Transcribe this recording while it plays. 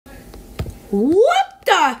What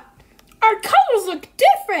the? Our colors look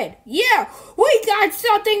different. Yeah, we got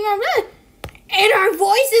something on that. And our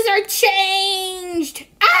voices are changed.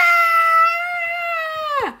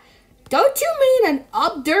 Ah! Don't you mean an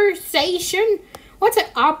obduration? What's an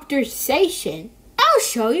obduration? I'll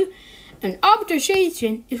show you. An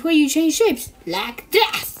obduration is where you change shapes, like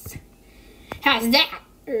this. How's that?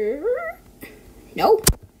 Nope.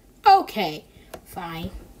 Okay,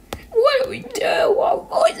 fine. What do we do? Our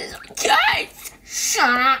voices are changed.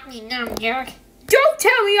 Shut up, you dumb jerk. Don't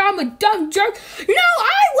tell me I'm a dumb jerk. No,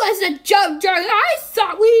 I was a dumb jerk. I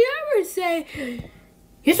thought we ever say,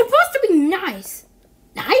 you're supposed to be nice.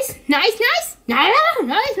 Nice? Nice? Nice? Nice?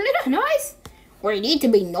 Nice? Nice? Or you need to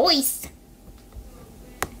be nice.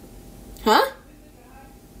 Huh?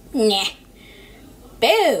 Nah.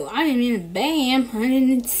 Boo. I didn't mean bam. I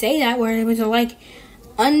didn't say that word. It was like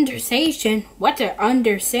undersation. What's an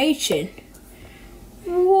undersation?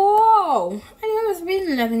 Whoa. I never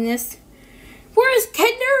been loving this. Where's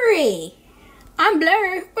Canary? I'm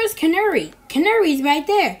Blur. Where's Canary? Canary's right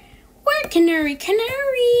there. Where Canary?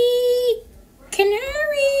 Canary.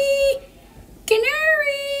 Canary.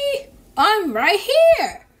 Canary. I'm right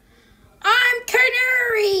here. I'm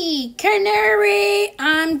Canary. Canary.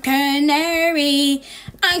 I'm Canary.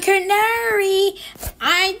 I'm Canary.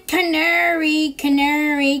 I'm Canary.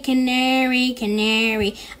 Canary. Canary.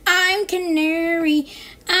 Canary. I'm Canary.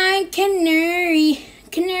 I'm Canary.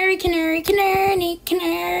 Canary, canary, canary,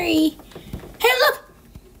 canary. Hey, look!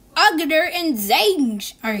 Ugder and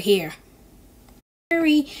Zange are here.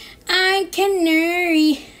 Canary, I'm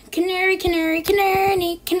Canary. Canary, canary,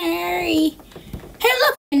 canary, canary. Hey,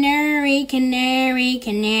 look! Canary, canary,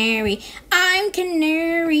 canary. I'm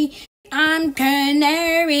Canary. I'm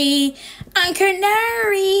Canary. I'm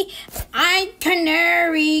Canary. I'm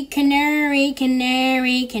Canary, canary,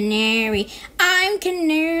 canary, canary. I'm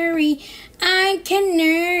Canary. I'm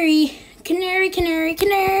Canary. Canary, canary,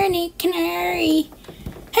 canary, canary.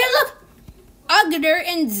 Hey, look! Ugder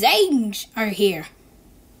and Zange are here.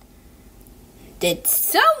 Did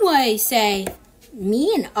someone say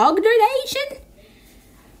me and Ugdernation?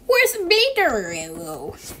 Where's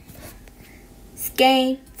Beetle?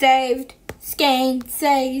 Skein saved. Skein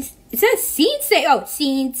saved. It says scene saved. Oh,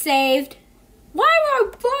 scene saved. Why were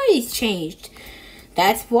our bodies changed?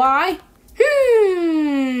 That's why.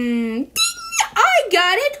 I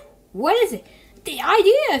got it. What is it? The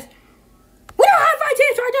ideas. We don't have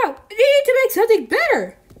ideas right now. We need to make something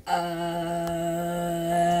better.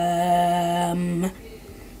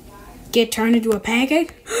 Get turned into a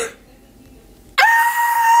pancake?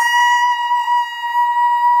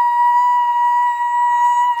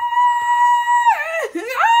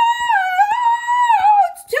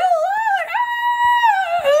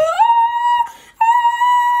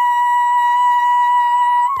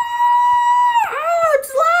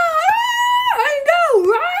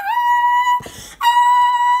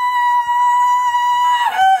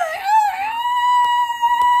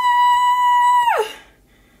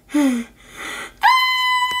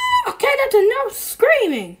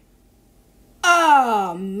 Screaming.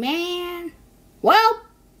 Oh, man. Well,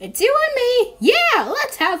 it's you and me. Yeah,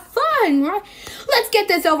 let's have fun, right? Let's get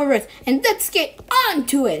this over with, and let's get on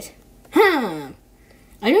to it. I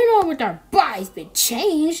don't know what our bodies been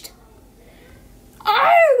changed.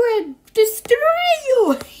 I would destroy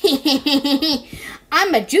you.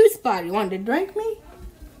 I'm a juice body. You want to drink me?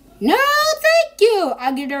 No, thank you.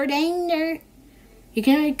 I'll get her danger. You're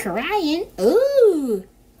gonna be crying. Ooh.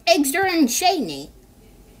 Extra and shiny.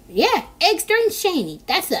 Yeah, extra and shiny.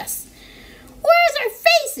 That's us. Where's our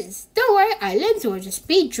faces? Don't worry, our limbs will just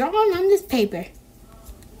be drawn on this paper.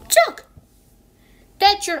 Chuck!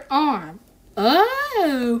 That's your arm.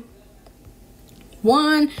 Oh.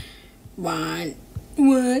 One. I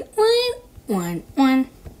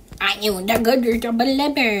knew the good double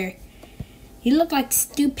liver. You look like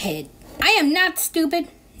stupid. I am not stupid.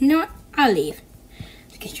 No, I'll leave.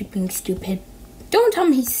 Because you're being stupid. Don't tell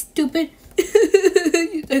me he's stupid.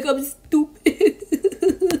 You think I'm stupid?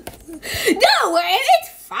 Don't worry, it's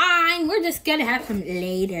fine. We're just gonna have some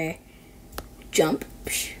later. Jump.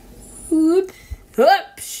 Oops.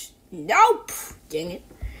 Oops. Nope. Dang it.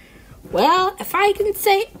 Well, if I can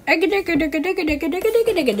say,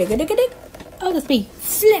 oh, that's me.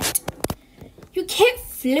 Flipped. You can't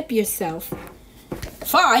flip yourself.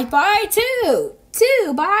 5 by 2.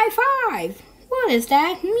 2 by 5. What does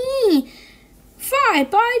that mean? 5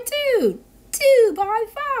 by 2. 2 by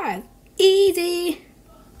 5. Easy.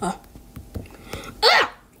 What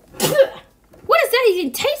does that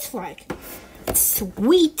even taste like? It's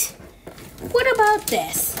sweet. What about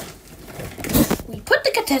this? We put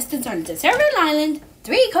the contestants on a desert island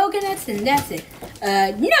 3 coconuts and that's it.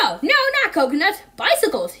 No, not coconuts.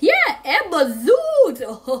 Bicycles. Yeah, and bazooks.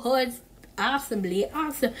 Oh, it's awesomely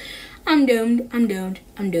awesome. I'm doomed.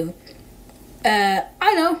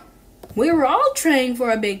 I know. We were all trained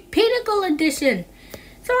for a big pinnacle edition.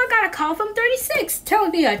 So I got a call from 36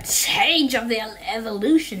 telling me a change of the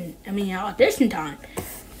audition time.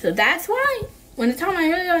 So that's why when the time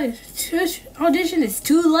I audition is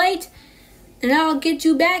too late and I'll get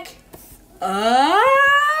you back.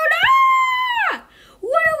 Oh no!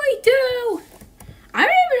 What do we do? I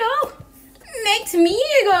don't even know. Makes me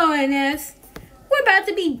go in this. We're about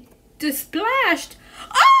to be splashed.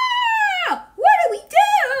 Ah! What do we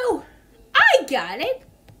do? I got it.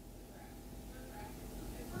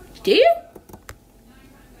 Do you?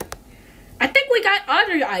 I think we got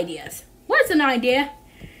other ideas. What's an idea?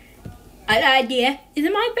 An idea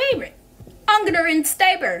isn't my favorite. Unger and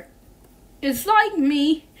Staber. It's like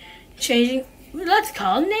me changing, let's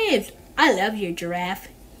call names. I love your giraffe.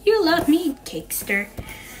 You love me, Kickster.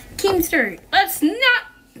 Kimster. Let's not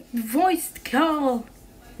voice call.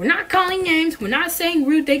 We're not calling names. We're not saying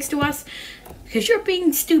rude things to us. Because you're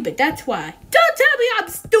being stupid, that's why. Don't tell me I'm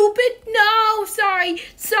stupid! No, sorry.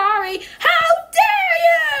 How dare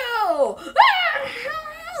you!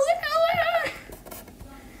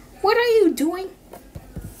 What are you doing?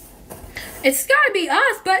 It's gotta be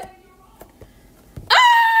us, but...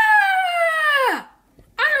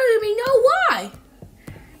 I don't even know why.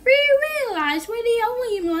 We realize we're the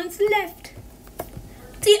only ones left.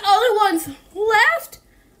 The only ones left?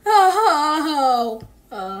 Oh,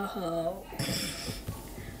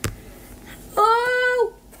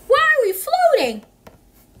 why are we floating?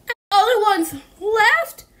 The only ones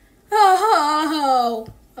left? Oh,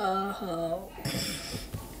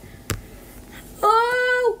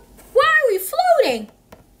 why are we floating?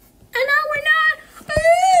 And now we're not.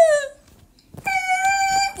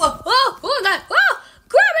 Oh God! Oh,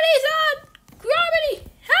 gravity's on! Gravity,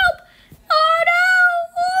 help! Oh no!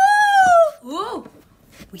 Oh,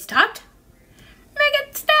 we stopped. Make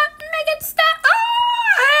it stop!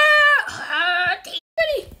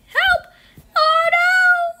 Help! Oh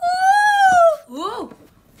no! Whoa!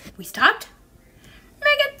 We stopped?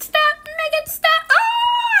 Make it stop!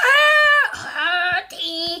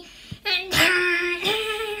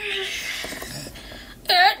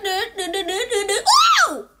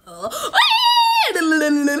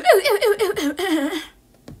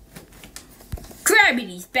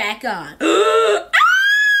 Gravity's back on.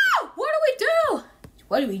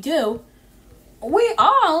 What do we do? We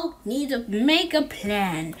all need to make a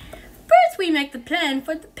plan. First, we make the plan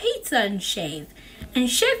for the pizza and shave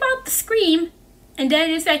out the scream, and then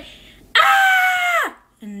you say, ah!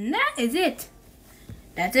 And that is it.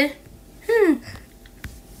 That's it.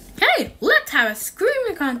 Hey, let's have a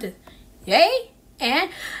screaming contest. Yay, and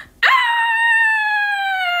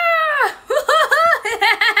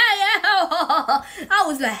I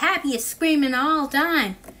was the happiest screaming all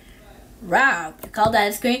time. Wow, you call that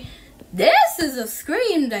a scream? This is a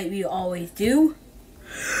scream that we always do.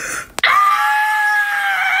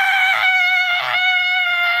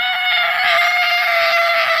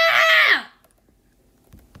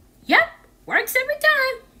 Yep, works every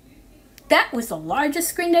time. That was the largest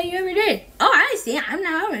scream that you ever did. Oh, I see. I'm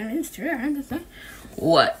not. It's true. I'm just saying.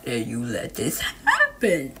 What did you let this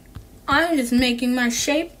happen? I'm just making my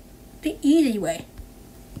shape the easy way.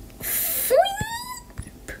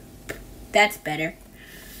 That's better.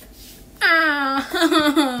 Oh,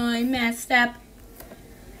 I messed up.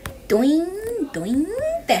 Doing.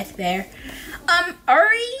 That's better.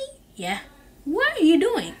 Ori? Yeah. What are you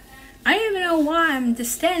doing? I don't even know why I'm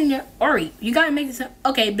just standing there. Ori, you gotta make this up.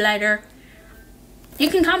 Okay, Blader. You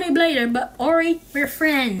can call me Blader, but Ori, we're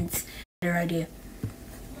friends. Better idea.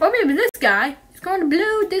 Or maybe this guy is going to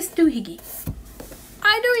blow this doohickey.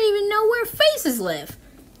 I don't even know where faces live.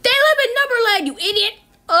 They live in Numberland, you idiot.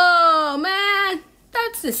 Oh, man.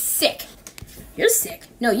 That's just sick. You're sick.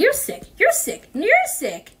 No, you're sick. You're sick. You're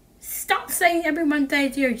sick. Stop saying everyone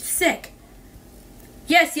thinks you're sick.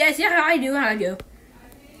 Yes, I do.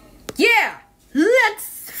 Yeah,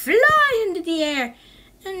 let's fly into the air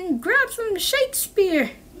and grab some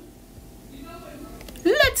Shakespeare.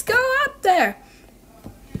 Let's go up there.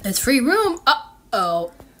 There's free room.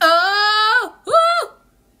 Uh-oh. Oh!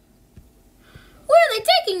 Where are they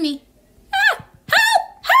taking me? Ah,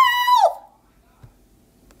 help!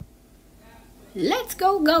 Let's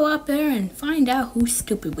go up there and find out who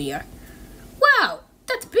stupid we are. Wow,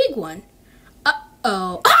 that's a big one.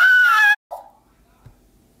 Uh-oh. Ah!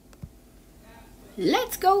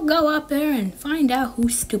 Let's go up there and find out who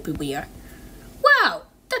stupid we are. Wow,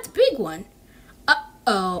 that's a big one.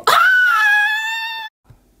 Uh-oh. Ah!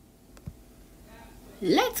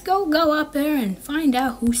 Let's go up there and find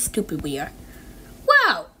out who stupid we are.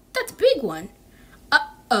 Wow, that's a big one.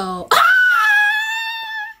 Uh-oh. Ah!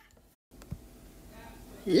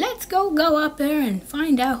 Let's go up there and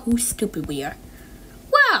find out who stupid we are.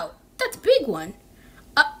 Wow, that's a big one.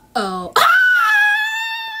 Uh-oh. Ah!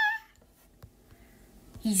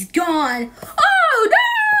 He's gone. Oh,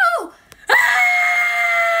 no! Ah!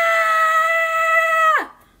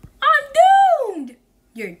 I'm doomed.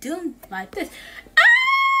 You're doomed like this.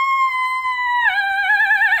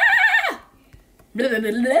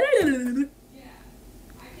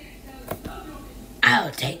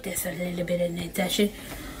 I'll take this a little bit in that session.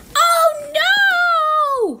 Oh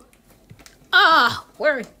no! Ah,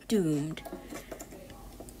 we're doomed.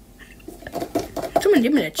 Someone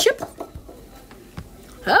give me a chip.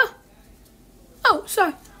 Huh? Oh,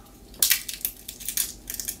 sorry.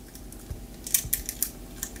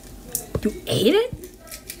 You ate it?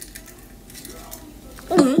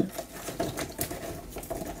 Oh,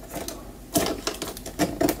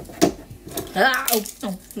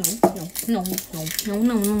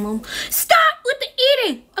 no. Stop with the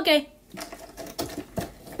eating! Okay.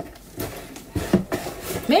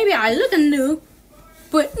 Maybe I look new,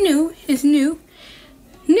 but new is new.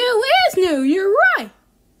 New is new, you're right.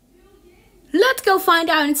 Let's go find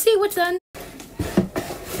out and see what's on.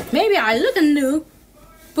 Maybe I look new,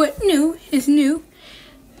 but new is new.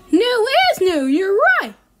 New is new, you're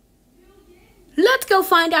right. Let's go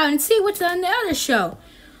find out and see what's on the other show.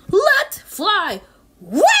 Let's fly!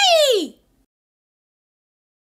 Whee!